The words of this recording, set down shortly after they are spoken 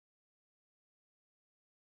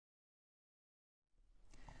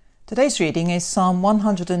Today's reading is Psalm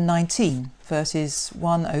 119, verses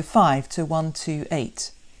 105 to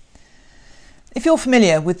 128. If you're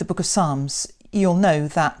familiar with the book of Psalms, you'll know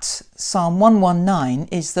that Psalm 119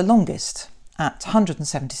 is the longest, at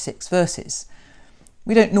 176 verses.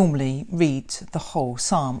 We don't normally read the whole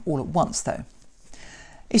psalm all at once, though.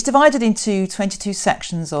 It's divided into 22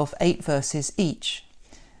 sections of 8 verses each,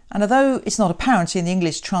 and although it's not apparent in the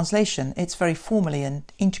English translation, it's very formally and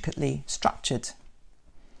intricately structured.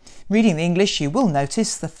 Reading the English, you will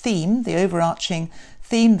notice the theme, the overarching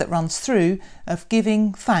theme that runs through, of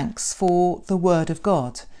giving thanks for the Word of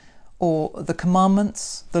God, or the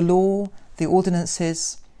commandments, the law, the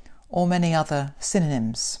ordinances, or many other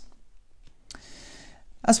synonyms.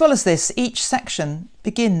 As well as this, each section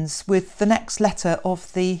begins with the next letter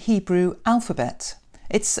of the Hebrew alphabet.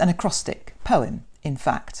 It's an acrostic poem, in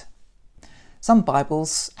fact. Some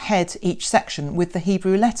Bibles head each section with the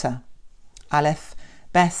Hebrew letter, Aleph,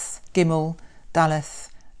 Beth, Gimel, Daleth,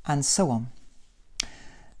 and so on.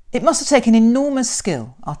 It must have taken enormous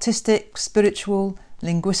skill, artistic, spiritual,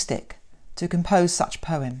 linguistic, to compose such a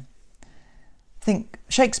poem. Think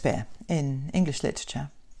Shakespeare in English literature.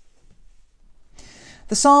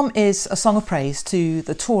 The psalm is a song of praise to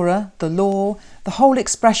the Torah, the law, the whole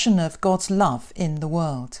expression of God's love in the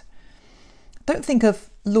world. Don't think of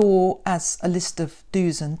law as a list of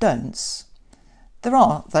do's and don'ts. There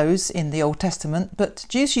are those in the Old Testament, but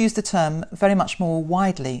Jews use the term very much more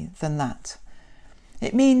widely than that.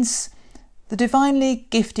 It means the divinely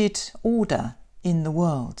gifted order in the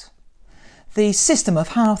world, the system of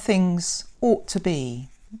how things ought to be,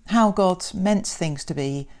 how God meant things to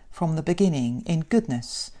be from the beginning in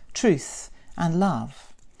goodness, truth and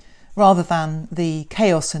love, rather than the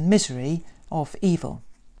chaos and misery of evil.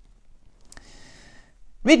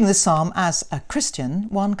 Reading the psalm as a Christian,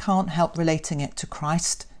 one can't help relating it to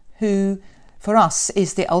Christ, who for us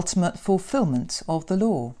is the ultimate fulfilment of the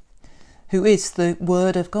law, who is the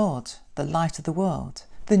Word of God, the light of the world,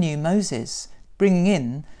 the new Moses, bringing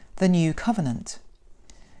in the new covenant.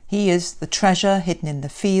 He is the treasure hidden in the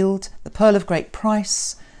field, the pearl of great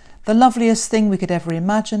price, the loveliest thing we could ever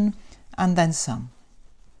imagine, and then some.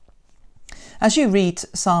 As you read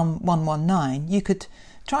Psalm 119, you could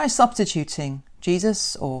try substituting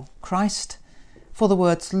Jesus or Christ for the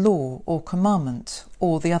words law or commandment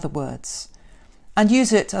or the other words, and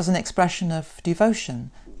use it as an expression of devotion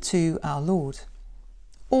to our Lord.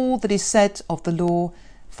 All that is said of the law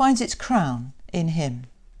finds its crown in him.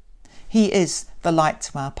 He is the light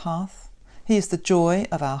to our path. He is the joy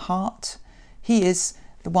of our heart. He is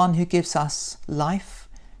the one who gives us life,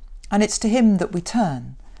 and it's to him that we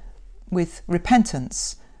turn with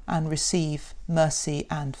repentance and receive mercy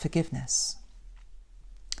and forgiveness.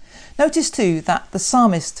 Notice too that the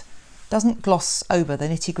psalmist doesn't gloss over the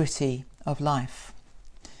nitty-gritty of life.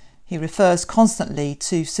 He refers constantly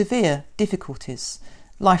to severe difficulties,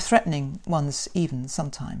 life-threatening ones even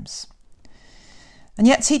sometimes. And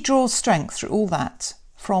yet he draws strength through all that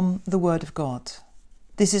from the Word of God.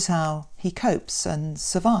 This is how he copes and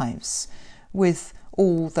survives with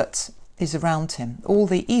all that is around him, all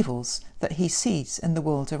the evils that he sees in the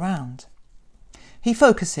world around. He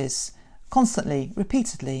focuses constantly,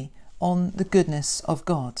 repeatedly, on the goodness of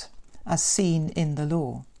God, as seen in the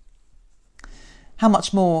law. How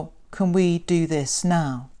much more can we do this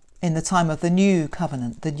now, in the time of the new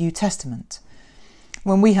covenant, the New Testament,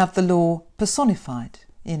 when we have the law personified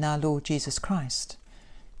in our Lord Jesus Christ,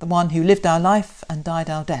 the one who lived our life and died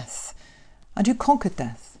our death, and who conquered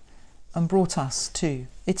death and brought us to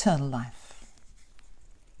eternal life.